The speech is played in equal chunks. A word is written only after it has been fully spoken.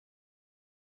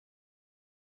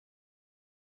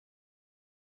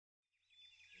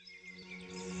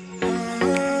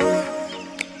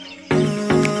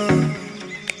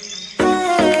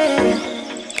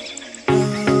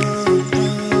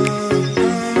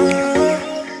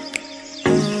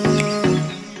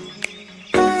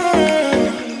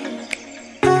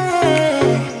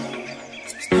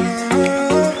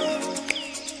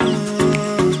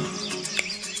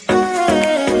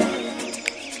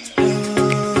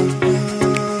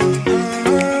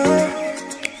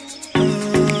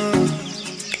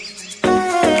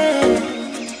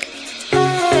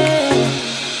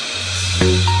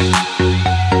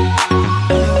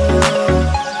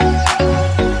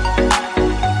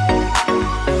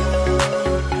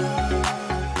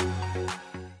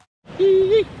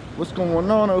What's going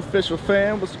on, official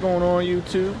fam? What's going on,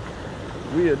 YouTube?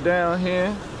 We are down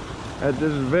here at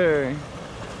this very,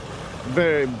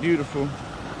 very beautiful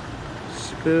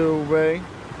spillway.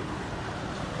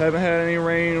 Haven't had any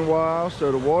rain in a while,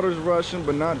 so the water's rushing,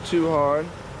 but not too hard.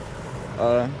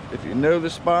 If you know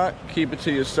the spot, keep it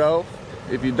to yourself.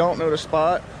 If you don't know the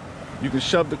spot, you can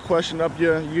shove the question up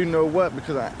your you-know-what,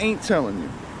 because I ain't telling you.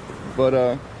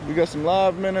 But we got some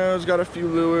live minnows, got a few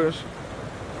lures,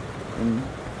 and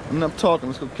enough talking,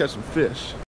 let's go catch some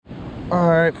fish. All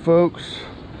right, folks,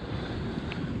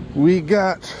 we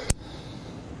got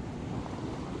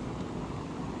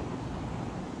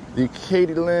the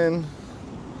Katie Lynn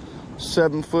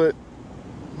 7-foot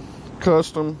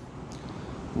custom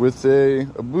with a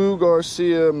Abu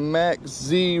Garcia Max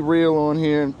Z reel on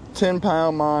here,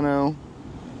 10-pound mono.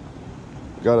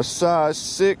 Got a size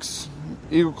 6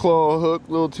 eagle claw hook,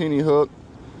 little teeny hook,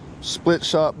 split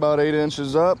shot about 8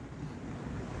 inches up,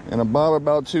 and a bobber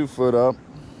about 2 foot up.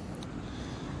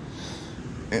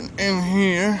 And in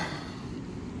here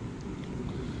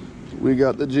we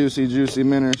got the juicy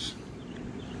minnows.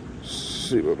 Let's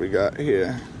see what we got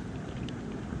here.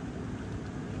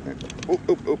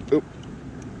 Oh.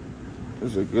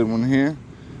 There's a good one here,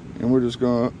 and we're just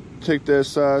gonna take that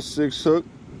size 6 hook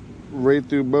right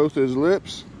through both his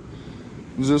lips,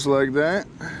 just like that.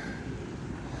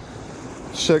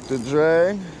 Check the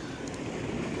drag,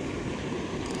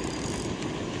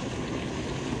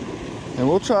 and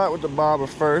we'll try it with the bobber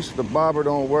first. If the bobber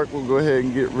don't work, we'll go ahead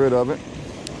and get rid of it.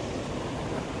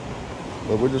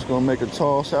 But we're just gonna make a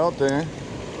toss out there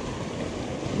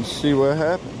and see what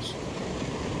happens.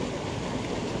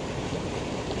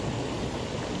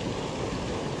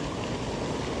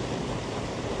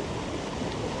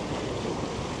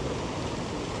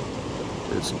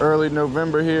 It's early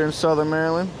November here in Southern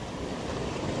Maryland.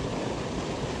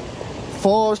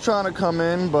 Fall is trying to come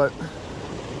in, but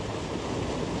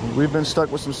we've been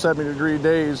stuck with some 70-degree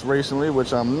days recently,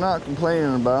 which I'm not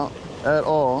complaining about at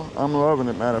all. I'm loving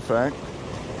it, matter of fact.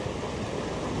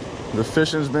 The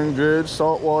fishing's been good,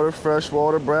 salt water, fresh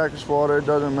water, brackish water, it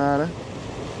doesn't matter.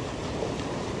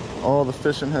 All the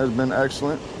fishing has been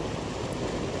excellent.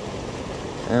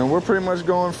 And we're pretty much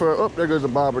going for, oh, there goes the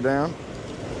bobber down.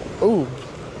 Ooh,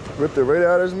 ripped it right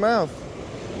out of his mouth.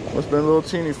 Must have been a little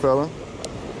teeny fella.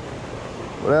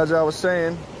 But as I was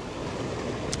saying,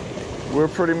 we're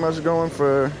pretty much going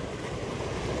for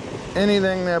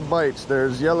anything that bites.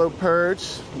 There's yellow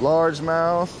perch,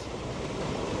 largemouth,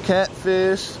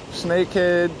 catfish,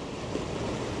 snakehead,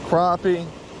 crappie.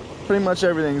 Pretty much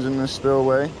everything's in this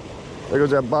spillway. There goes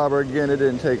that bobber again. It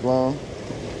didn't take long.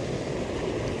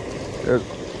 There's,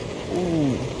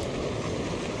 ooh.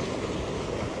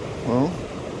 Well,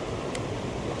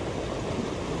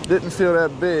 didn't feel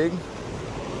that big.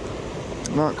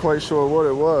 Not quite sure what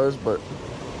it was, but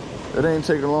it ain't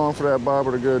taking long for that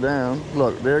bobber to go down.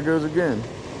 Look, there it goes again.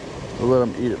 We'll let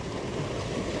him eat it.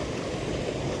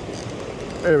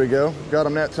 There we go. Got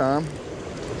him that time.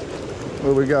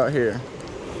 What we got here?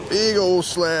 Big old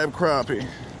slab crappie.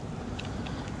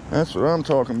 That's what I'm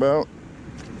talking about.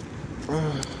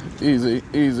 Easy.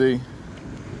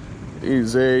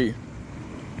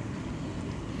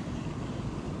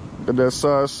 Got that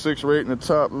size 6 right in the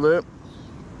top lip.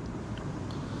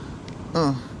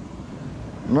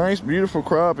 Nice, beautiful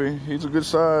crappie. He's a good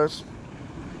size.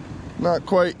 Not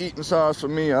quite eating size for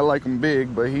me. I like him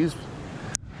big, but he's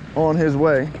on his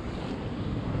way.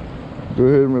 Go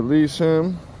ahead and release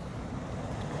him.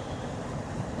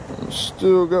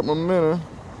 Still got my minnow.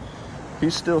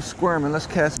 He's still squirming. Let's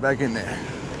cast back in there.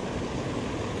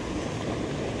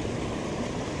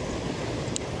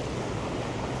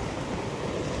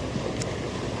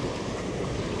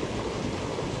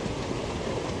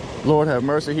 Lord have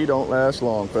mercy, he don't last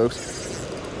long, folks.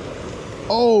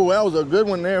 Oh, that was a good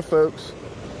one there, folks.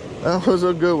 That was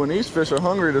a good one. These fish are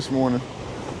hungry this morning.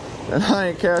 And I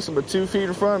ain't casting but 2 feet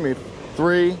in front of me.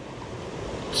 3,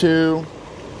 2,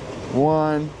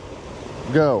 1,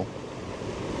 go.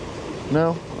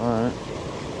 No? All right.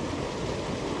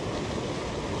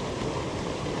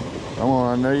 Come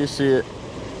on, I know you see it.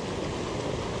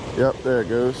 Yep, there it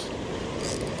goes.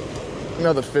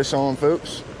 Another fish on,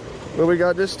 folks. What we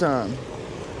got this time?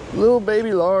 Little baby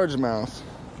largemouth.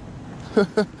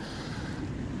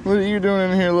 What are you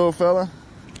doing in here, little fella?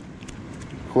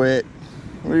 Quit.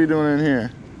 What are you doing in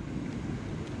here?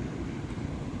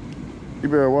 You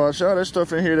better watch out. There's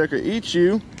stuff in here that could eat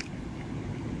you.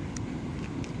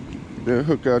 Better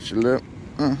hook out your lip.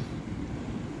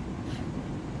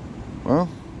 Well,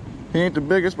 he ain't the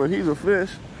biggest, but he's a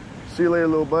fish. See you later,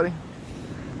 little buddy.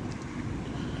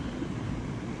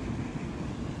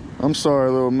 I'm sorry,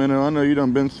 little minnow. I know you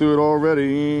done been through it already.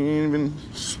 You ain't even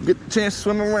get the chance to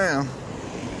swim around.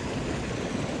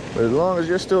 But as long as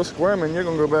you're still squirming, you're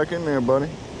gonna go back in there, buddy.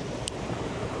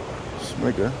 Just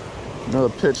make another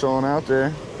pitch on out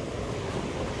there.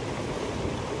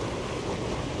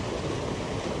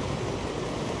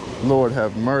 Lord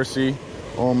have mercy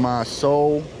on my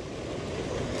soul.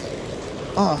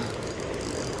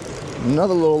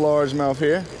 Another little largemouth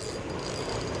here.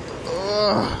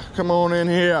 Come on in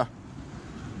here.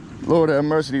 Lord have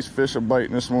mercy, these fish are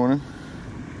biting this morning.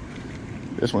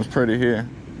 This one's pretty here.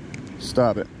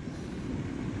 Stop it.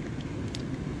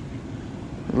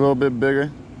 A little bit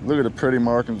bigger. Look at the pretty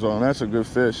markings on. That's a good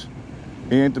fish.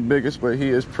 He ain't the biggest, but he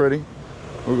is pretty.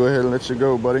 We'll go ahead and let you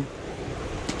go, buddy.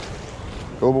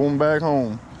 Go on back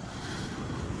home.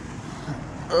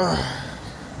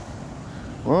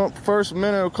 Well, first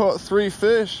minnow caught 3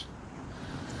 fish.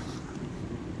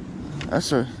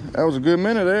 That was a good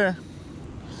minute there.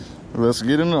 Let's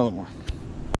get another one.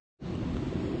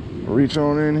 Reach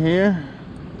on in here.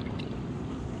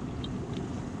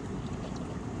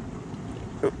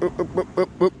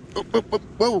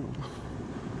 Whoa.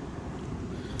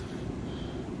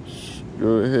 Go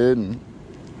ahead and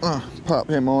pop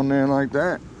him on there like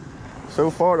that. So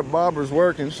far the bobber's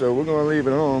working, so we're gonna leave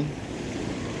it on.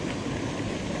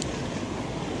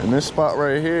 And this spot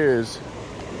right here is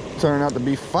turning out to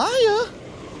be fire.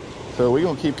 So we're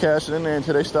gonna keep casting in there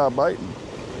until they stop biting.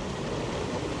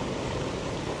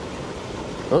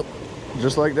 Oh,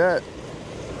 just like that.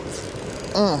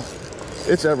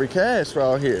 It's every cast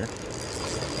right here.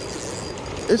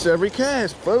 It's every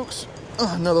cast, folks.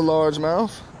 Another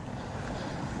largemouth.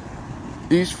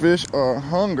 These fish are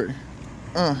hungry.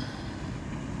 And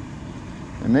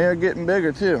they are getting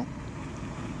bigger too.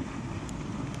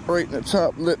 Right in the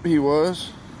top lip he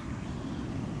was.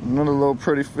 Another little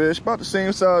pretty fish, about the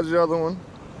same size as the other one.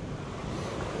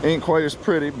 Ain't quite as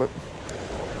pretty, but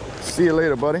see you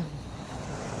later, buddy.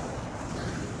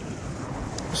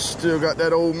 Still got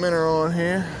that old minnow on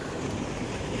here.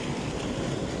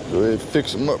 Go ahead and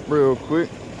fix him up real quick.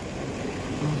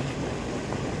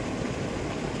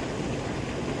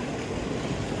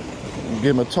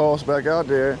 Give him a toss back out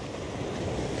there.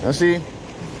 Now see,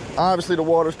 obviously the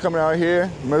water's coming out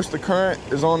here. Most of the current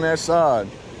is on that side.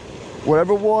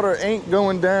 Whatever water ain't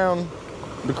going down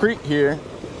the creek here,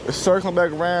 it's circling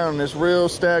back around and it's real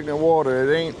stagnant water.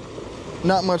 It ain't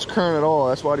not much current at all.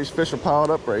 That's why these fish are piled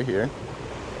up right here.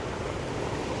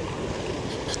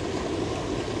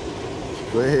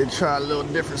 Go ahead and try a little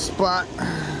different spot.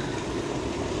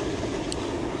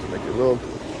 Make a little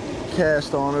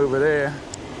cast on over there.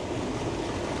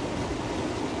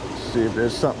 See if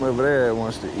there's something over there that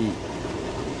wants to eat.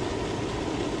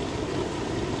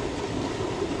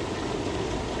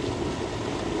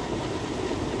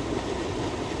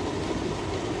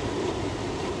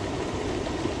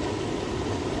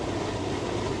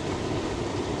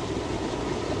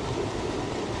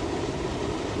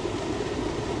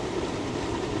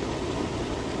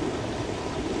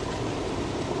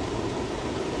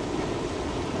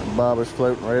 Bobber's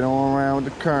floating right on around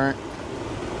with the current.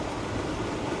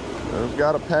 We've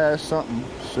got to pass something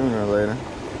sooner or later.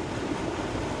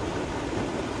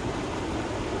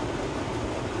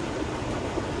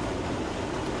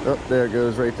 Oh, there it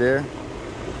goes right there.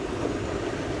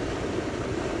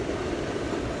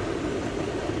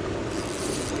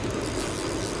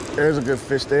 There's a good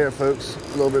fish there, folks.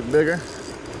 A little bit bigger.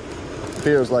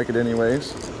 Feels like it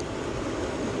anyways.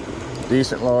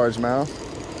 Decent largemouth.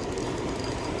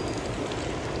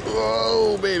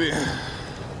 Whoa, baby.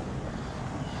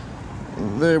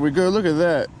 There we go. Look at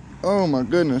that. Oh my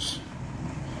goodness.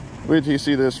 Wait till you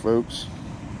see this, folks.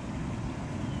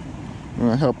 I'm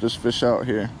gonna help this fish out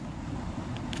here.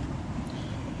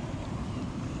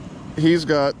 He's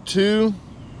got 2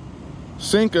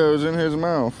 Cincos in his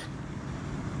mouth.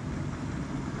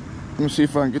 Let me see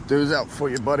if I can get those out for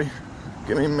you, buddy.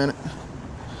 Give me a minute.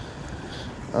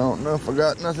 I don't know if I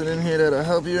got nothing in here that'll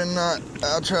help you or not.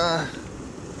 I'll try.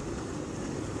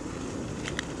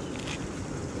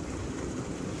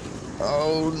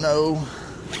 Oh no.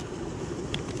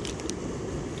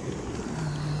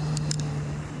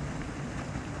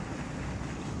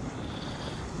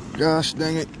 Gosh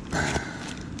dang it.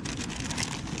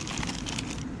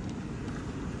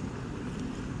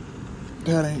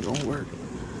 That ain't gonna work.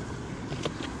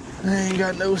 I ain't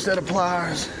got no set of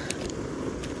pliers.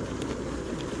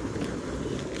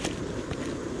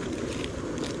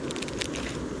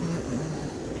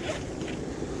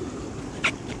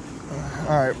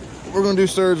 Alright, we're gonna do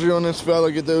surgery on this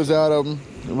fella, get those out of him,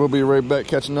 and we'll be right back,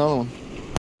 catch another one.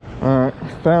 Alright,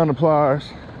 found the pliers.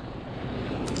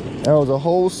 That was a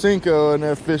whole Cinco in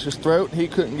that fish's throat. He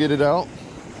couldn't get it out.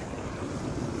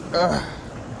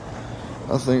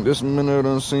 I think this minnow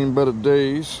done seen better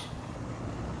days.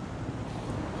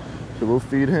 So we'll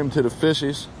feed him to the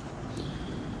fishies.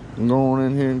 And go on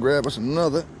in here and grab us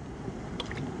another.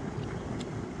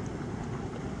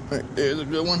 Right, there's a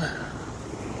good one.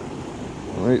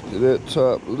 Right to that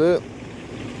top lip.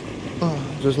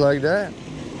 Just like that.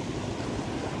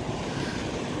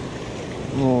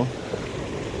 I'm gonna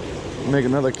make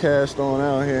another cast on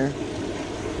out here.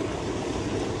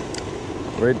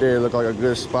 Right there look like a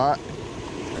good spot.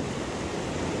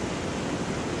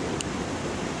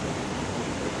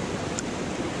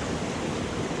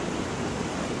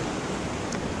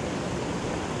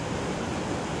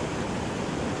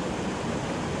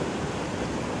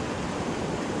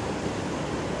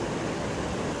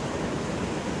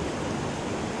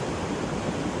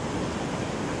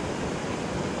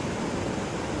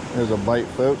 There's a bite,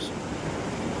 folks.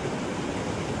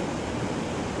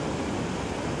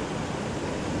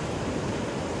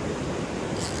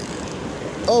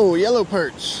 Oh, yellow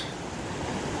perch.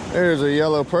 There's a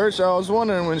yellow perch. I was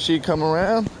wondering when she'd come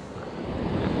around.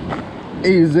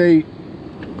 Easy.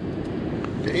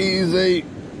 Easy.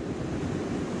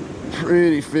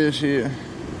 Pretty fish here.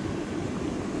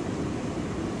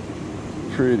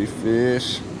 Pretty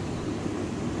fish.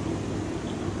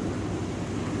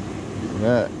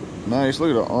 That. Nice. Look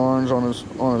at the orange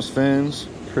on his fins.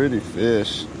 Pretty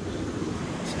fish.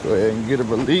 Let's go ahead and get a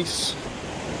release.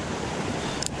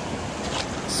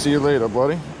 See you later,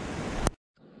 buddy.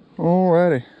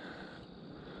 Alrighty.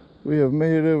 We have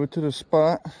made it over to the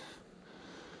spot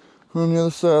on the other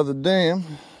side of the dam.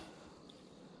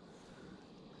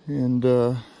 And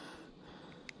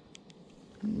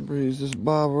raise this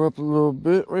bobber up a little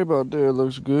bit. Right about there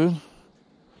looks good.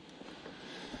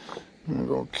 We're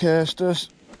gonna cast us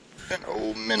an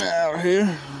old minnow out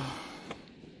here.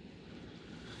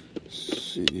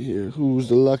 Let's see here, who's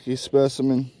the lucky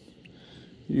specimen?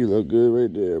 You look good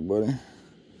right there, buddy.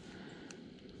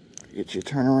 Get you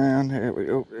turn around. There we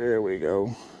go. There we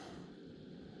go.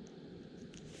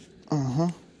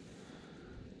 And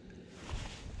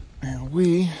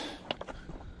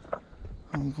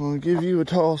I'm gonna give you a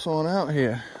toss on out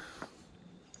here.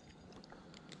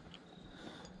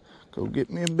 Go get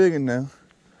me a big one now.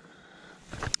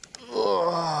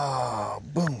 Oh,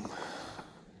 boom.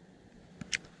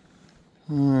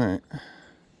 Alright.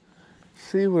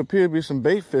 See, what appear to be some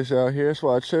bait fish out here. That's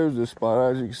why I chose this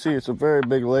spot. As you can see, it's a very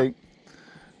big lake.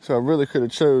 So I really could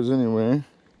have chose anywhere.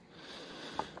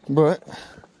 But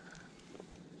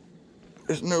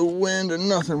there's no wind or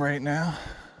nothing right now.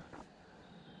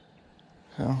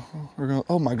 So we're gonna,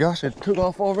 oh my gosh, it took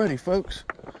off already, folks.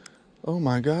 Oh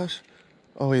my gosh.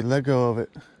 Oh, he let go of it.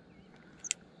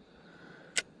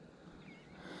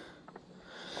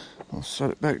 I'll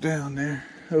set it back down there.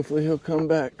 Hopefully he'll come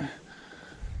back.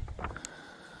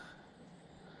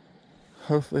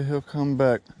 Hopefully he'll come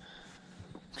back.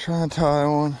 Try and tie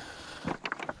on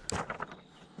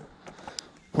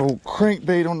old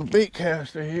crankbait on the bait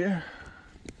caster here.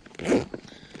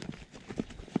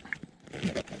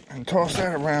 And toss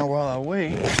that around while I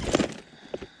wait.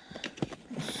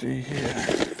 Let's see here.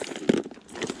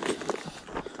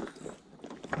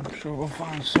 I'm sure we'll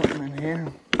find something in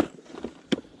here.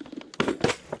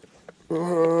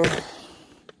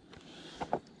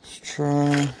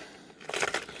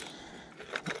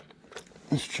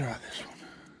 Let's try this one.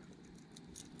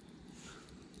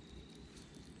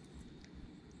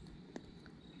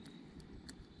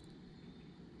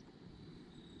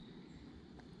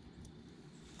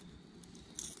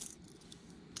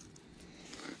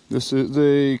 This is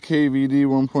a KVD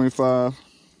 1.5.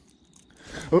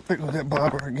 Oh, there goes that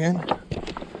bobber again.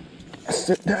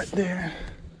 Set that there.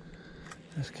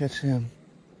 Let's catch him.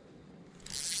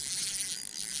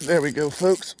 There we go,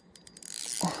 folks.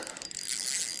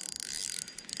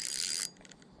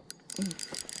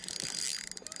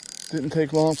 Didn't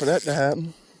take long for that to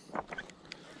happen.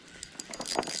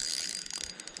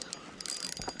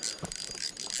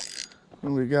 What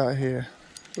do we got here?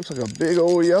 Looks like a big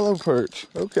old yellow perch.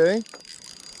 Okay.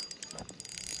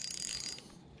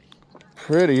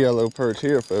 Pretty yellow perch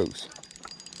here, folks.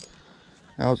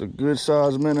 That was a good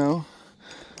sized minnow.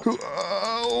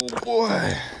 Oh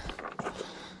boy.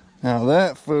 Now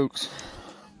that, folks,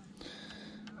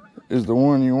 is the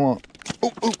one you want.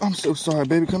 Oh, I'm so sorry,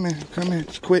 baby. Come here. Come here.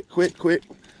 Quit.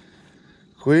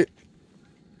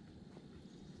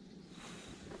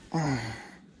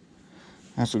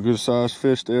 That's a good sized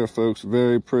fish there, folks.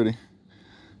 Very pretty.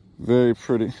 Very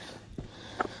pretty.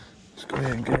 Let's go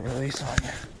ahead and get a release on you.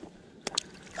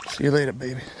 See you later,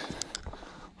 baby.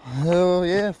 Hell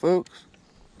yeah, folks.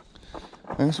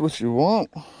 That's what you want.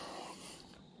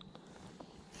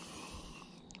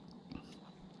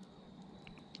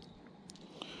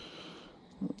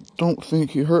 Don't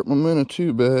think he hurt my minnow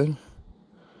too bad.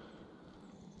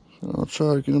 So I'll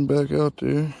try to get him back out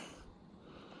there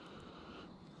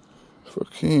if I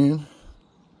can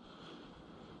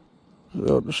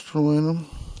without destroying him.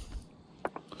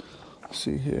 Let's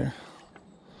see here.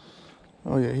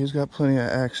 Oh yeah, he's got plenty of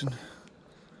action.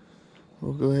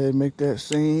 We'll go ahead and make that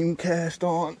same cast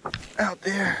on out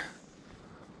there.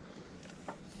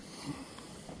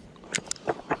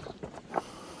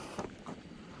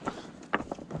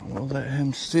 We'll let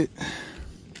him sit.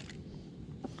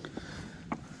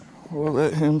 We'll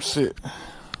let him sit.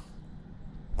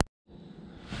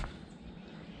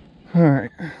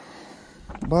 Alright.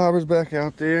 Bobber's back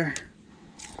out there.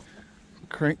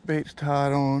 Crankbait's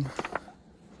tied on.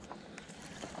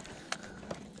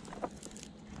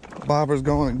 Bobber's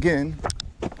going again.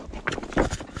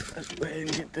 Let's go ahead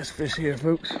and get this fish here,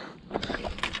 folks.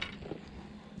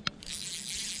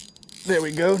 There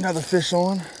we go, another fish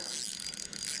on.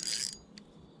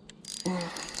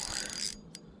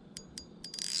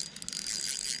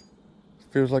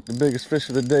 Feels like the biggest fish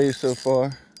of the day so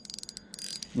far.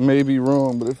 May be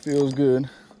wrong, but it feels good.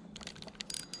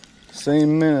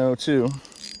 Same minnow too.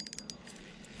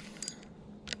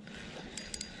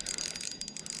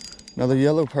 Another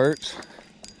yellow perch.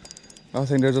 I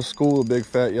think there's a school of big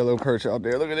fat yellow perch out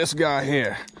there. Look at this guy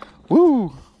here.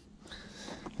 Woo!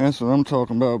 That's what I'm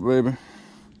talking about, baby.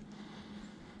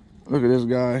 Look at this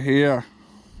guy here.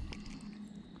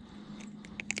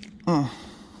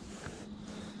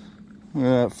 Look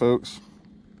at that, folks.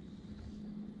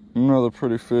 Another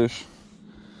pretty fish.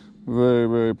 Very,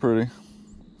 very pretty.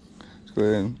 Let's go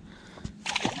ahead and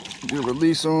get a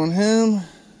release on him.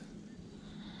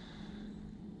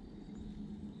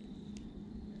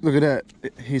 Look at that.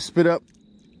 He spit up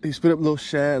little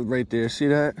shad right there. See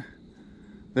that?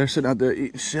 They're sitting out there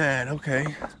eating shad. Okay.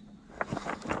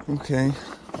 Okay.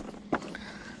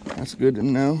 That's good to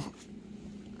know.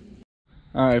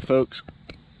 Alright, folks.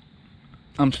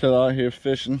 I'm still out here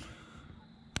fishing,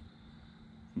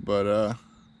 but I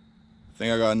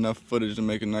think I got enough footage to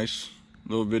make a nice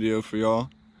little video for y'all.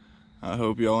 I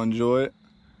hope y'all enjoy it.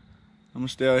 I'm gonna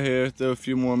stay out here, throw a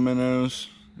few more minnows,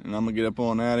 and I'm gonna get up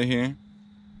on out of here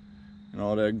and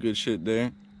all that good shit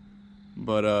there.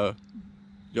 But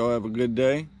y'all have a good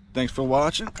day. Thanks for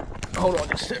watching. Hold on,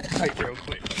 just sit tight real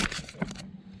quick.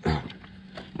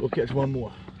 We'll catch one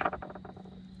more.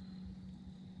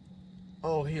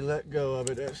 Oh, he let go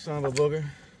of it, that son of a booger.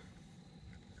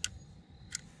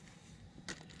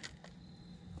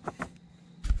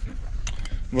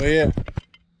 Well, yeah.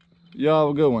 Y'all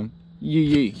have a good one.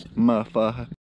 Yee, motherfucker.